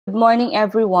Good morning,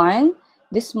 everyone.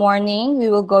 This morning, we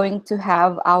will going to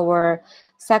have our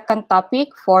second topic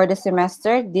for the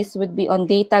semester. This would be on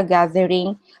data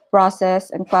gathering,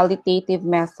 process, and qualitative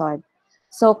method.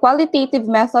 So qualitative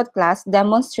method class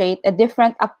demonstrate a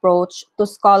different approach to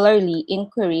scholarly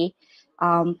inquiry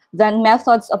than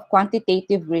methods of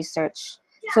quantitative research.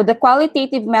 So the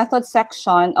qualitative method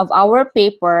section of our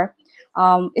paper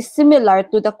is similar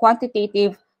to the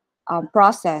quantitative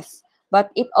process,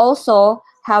 but it also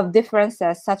have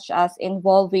differences such as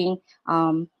involving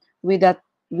with the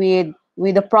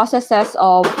with the processes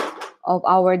of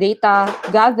our data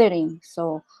gathering.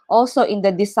 So also in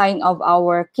the design of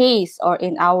our case or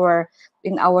in our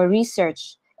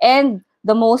research. And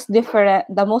the most different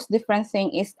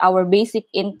thing is our basic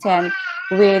intent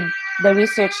with the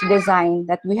research design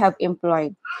that we have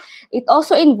employed. It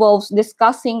also involves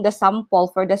discussing the sample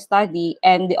for the study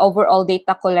and the overall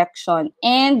data collection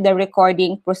and the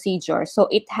recording procedure. So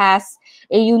it has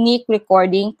a unique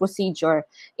recording procedure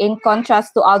in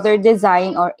contrast to other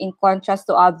design or in contrast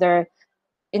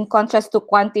to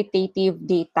quantitative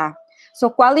data. So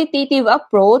qualitative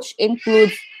approach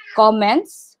includes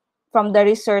comments from the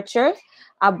researcher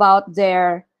about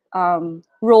their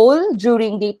role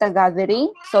during data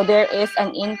gathering. So there is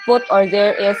an input or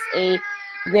there is a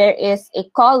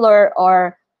color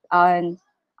or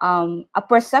a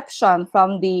perception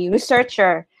from the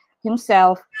researcher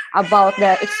himself about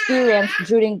the experience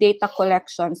during data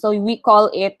collection. So we call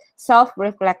it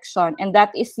self-reflection, and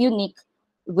that is unique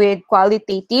with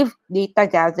qualitative data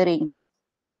gathering.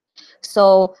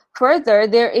 So further,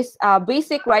 there is a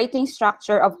basic writing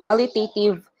structure of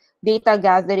qualitative data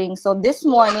gathering. So this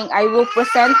morning, I will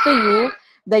present to you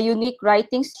the unique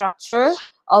writing structure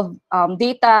of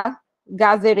data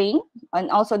gathering and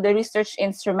also the research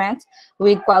instrument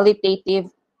with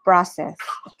qualitative process.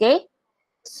 Okay,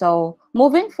 so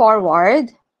moving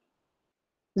forward,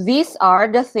 these are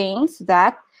the things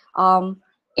that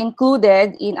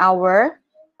included in our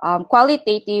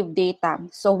qualitative data.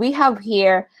 So we have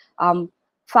here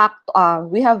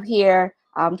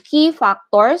key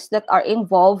factors that are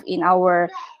involved in our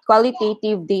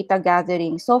qualitative data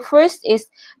gathering. So first is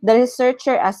the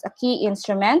researcher as a key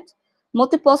instrument,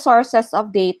 multiple sources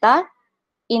of data,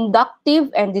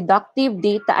 inductive and deductive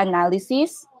data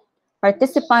analysis,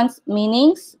 participants'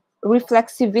 meanings,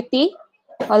 reflexivity,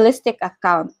 holistic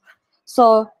account.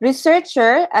 So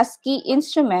researcher as key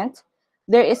instrument,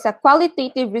 there is a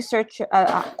qualitative researcher.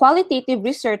 Qualitative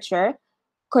researcher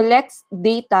collects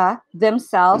data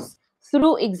themselves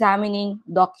through examining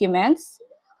documents,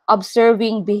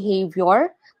 observing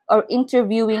behavior, or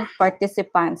interviewing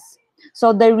participants.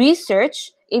 So the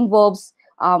research involves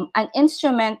an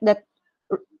instrument that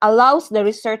allows the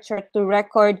researcher to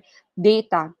record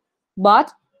data,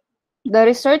 but the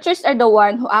researchers are the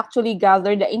one who actually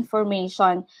gather the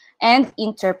information and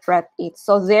interpret it.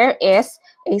 So there is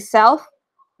a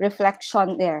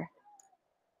self-reflection there.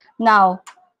 Now,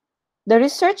 the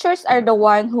researchers are the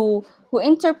one who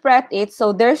interpret it,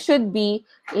 so there should be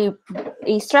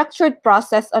a structured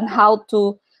process on how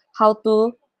to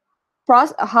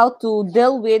how to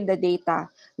deal with the data.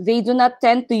 They do not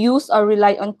tend to use or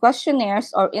rely on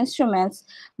questionnaires or instruments,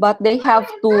 but we have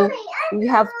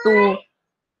to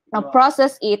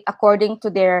process it according to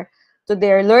their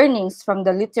learnings from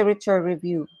the literature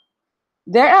review.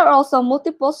 There are also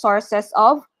multiple sources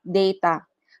of data.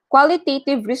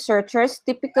 Qualitative researchers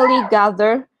typically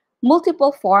gather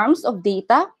multiple forms of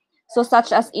data, so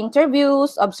such as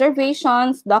interviews,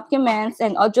 observations, documents,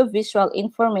 and audiovisual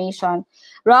information,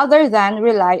 rather than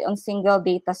rely on single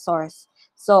data source.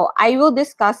 So I will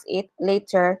discuss it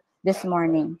later this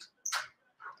morning.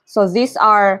 So these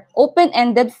are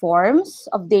open-ended forms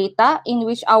of data in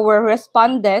which our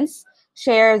respondents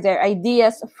share their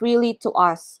ideas freely to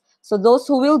us. So those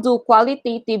who will do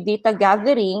qualitative data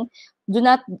gathering, do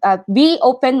not be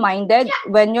open-minded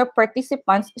when your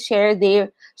participants share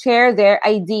their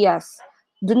ideas.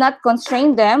 Do not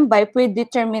constrain them by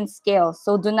predetermined scales.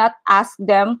 So do not ask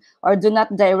them or do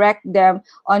not direct them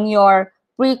on your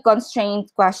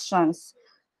pre-constrained questions.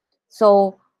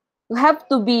 So you have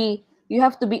to be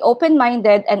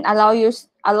open-minded and allow your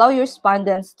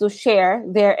respondents to share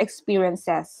their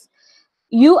experiences.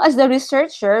 You as the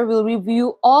researcher will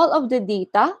review all of the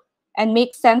data and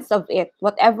make sense of it.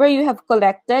 Whatever you have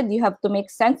collected, you have to make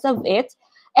sense of it.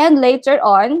 And later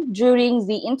on, during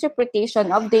the interpretation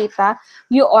of data,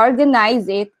 you organize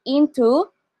it into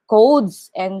codes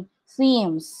and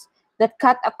themes that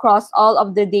cut across all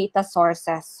of the data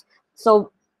sources.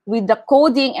 So with the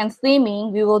coding and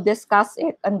theming, we will discuss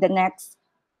it on the next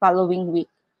following week.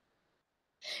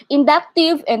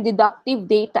 Inductive and deductive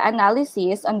data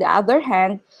analysis, on the other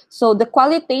hand, so the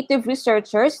qualitative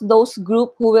researchers, those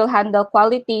group who will handle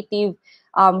qualitative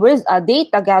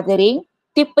data gathering,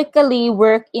 typically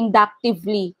work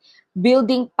inductively,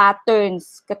 building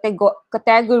patterns,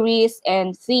 categories,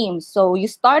 and themes. So you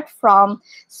start from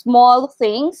small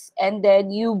things, and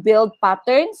then you build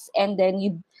patterns, and then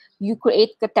you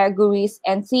create categories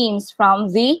and themes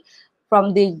from the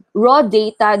raw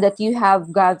data that you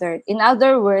have gathered. In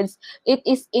other words, it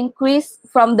is increased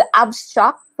from the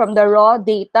abstract, from the raw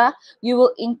data, you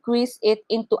will increase it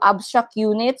into abstract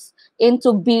units,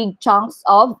 into big chunks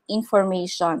of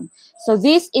information. So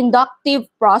this inductive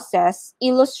process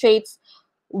illustrates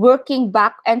working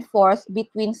back and forth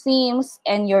between themes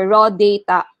and your raw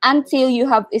data until you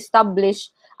have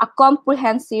established a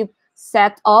comprehensive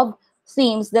set of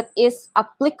themes that is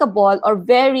applicable or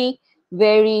very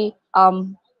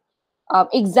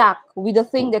exact with the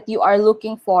thing that you are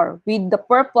looking for, with the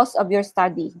purpose of your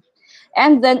study.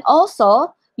 And then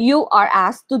also, you are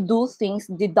asked to do things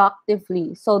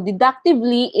deductively. So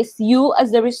deductively is you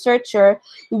as the researcher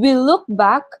will look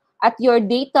back at your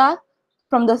data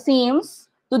from the themes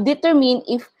to determine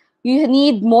if you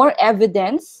need more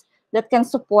evidence that can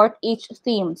support each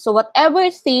theme. So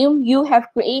whatever theme you have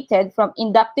created from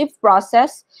inductive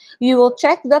process, you will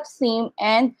check that theme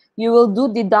and you will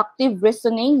do deductive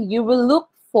reasoning. You will look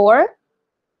for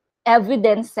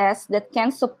evidences that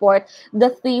can support the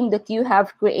theme that you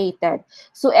have created.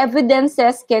 So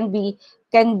evidences can be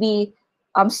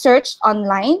searched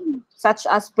online, such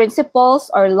as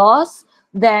principles or laws.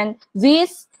 Then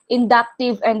this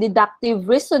inductive and deductive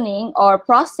reasoning or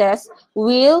process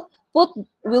will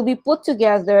be put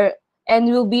together and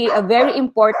will be a very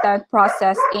important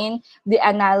process in the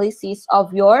analysis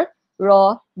of your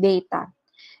raw data.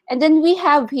 And then we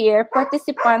have here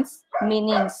participants'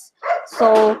 meanings.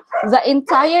 So the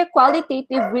entire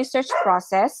qualitative research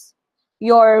process,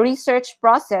 your research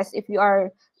process, if you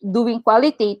are doing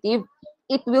qualitative,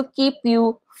 it will keep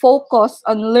you focused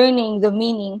on learning the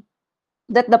meaning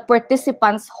that the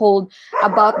participants hold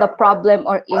about the problem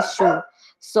or issue.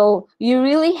 So you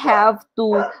really have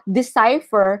to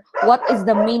decipher what is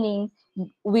the meaning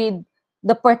with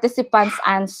the participants'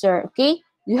 answer, okay?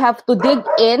 You have to dig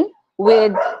in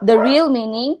with the real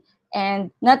meaning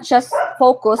and not just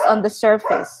focus on the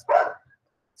surface.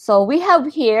 So we have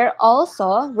here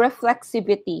also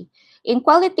reflexivity. In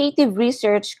qualitative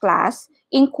research class,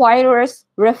 inquirers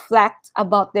reflect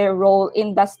about their role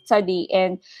in the study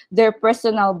and their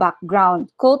personal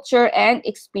background, culture, and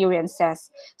experiences.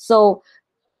 So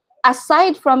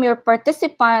aside from your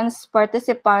participants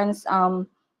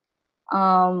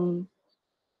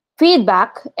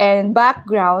feedback and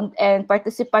background and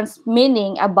participants'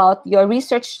 meaning about your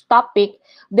research topic,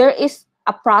 there is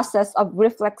a process of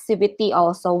reflexivity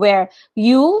also, where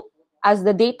you, as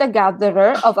the data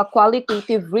gatherer of a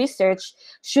qualitative research,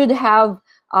 should have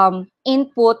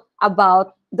input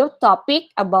about the topic,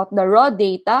 about the raw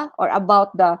data, or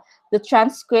about the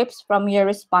transcripts from your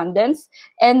respondents,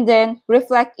 and then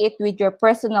reflect it with your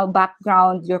personal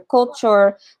background, your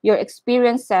culture, your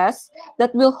experiences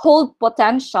that will hold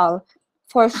potential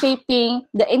for shaping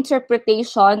the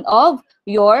interpretation of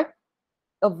your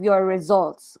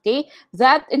results. Okay,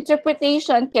 that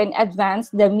interpretation can advance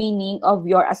the meaning of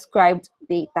your ascribed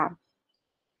data.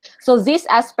 So this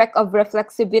aspect of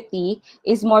reflexivity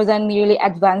is more than merely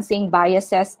advancing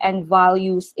biases and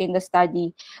values in the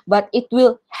study, but it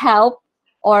will help,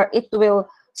 or it will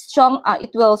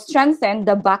strengthen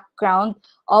the background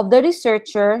of the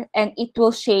researcher, and it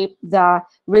will shape the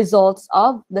results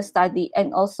of the study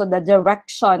and also the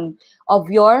direction of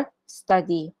your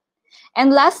study. And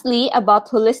lastly, about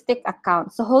holistic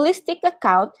account. So holistic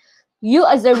account, you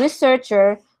as a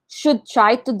researcher should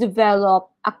try to develop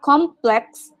a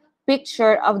complex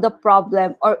picture of the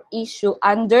problem or issue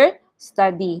under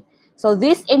study. So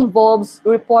this involves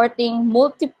reporting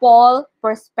multiple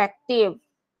perspective,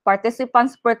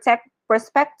 participants'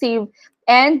 perspective,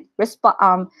 and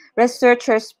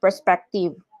researchers'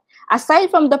 perspective. Aside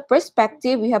from the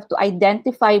perspective, we have to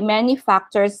identify many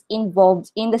factors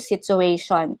involved in the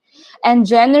situation. And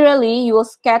generally, you will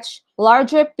sketch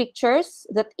larger pictures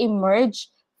that emerge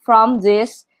from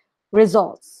these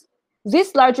results.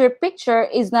 This larger picture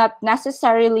is not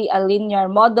necessarily a linear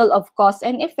model of cause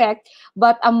and effect,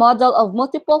 but a model of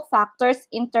multiple factors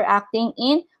interacting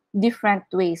in different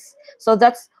ways. So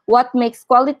that's what makes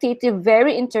qualitative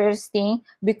very interesting,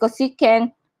 because you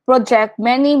can project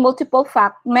many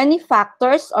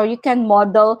factors, or you can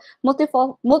model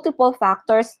multiple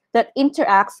factors that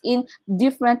interacts in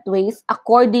different ways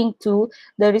according to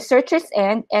the researcher's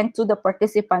end and to the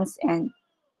participants' end.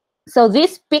 So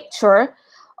this picture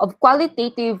of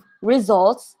qualitative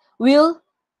results will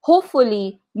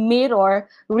hopefully mirror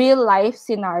real life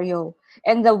scenario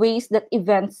and the ways that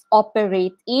events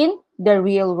operate in the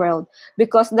real world,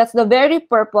 because that's the very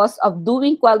purpose of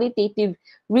doing qualitative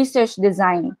research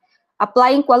design.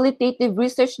 Applying qualitative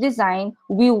research design,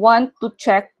 we want to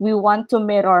check, we want to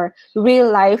mirror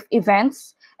real life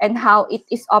events and how it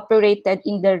is operated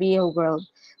in the real world.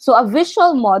 So a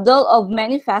visual model of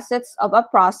many facets of a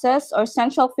process or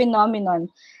central phenomenon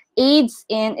aids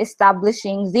in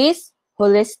establishing this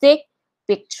holistic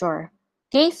picture.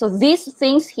 Okay, so these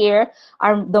things here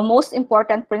are the most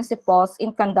important principles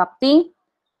in conducting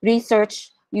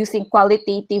research using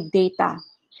qualitative data.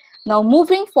 Now,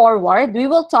 moving forward, we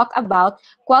will talk about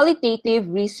qualitative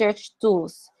research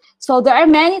tools. So there are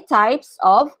many types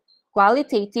of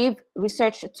qualitative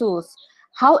research tools.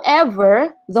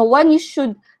 However, the one you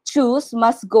should choose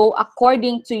must go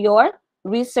according to your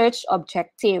research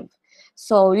objective.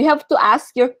 So you have to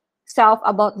ask yourself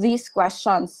about these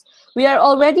questions. We are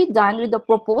already done with the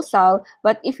proposal,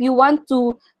 but if you want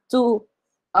to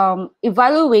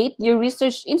evaluate your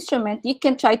research instrument, you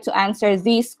can try to answer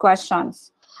these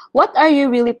questions. What are you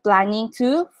really planning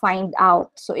to find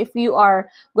out? So if you are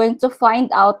going to find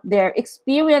out their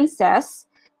experiences,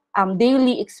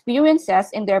 daily experiences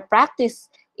in their practice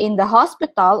in the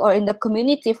hospital or in the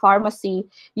community pharmacy,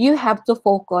 you have to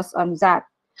focus on that.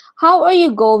 How are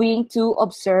you going to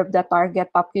observe the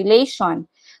target population?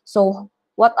 So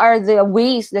what are the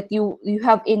ways that you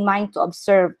have in mind to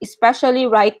observe, especially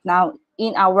right now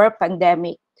in our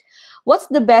pandemic? What's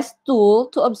the best tool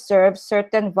to observe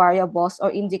certain variables or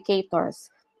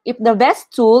indicators? If the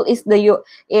best tool is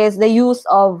the use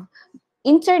of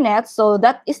internet, so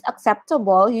that is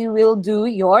acceptable, you will do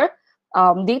your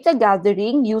data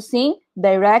gathering using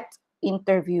direct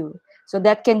interview. So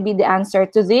that can be the answer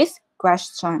to this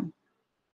question.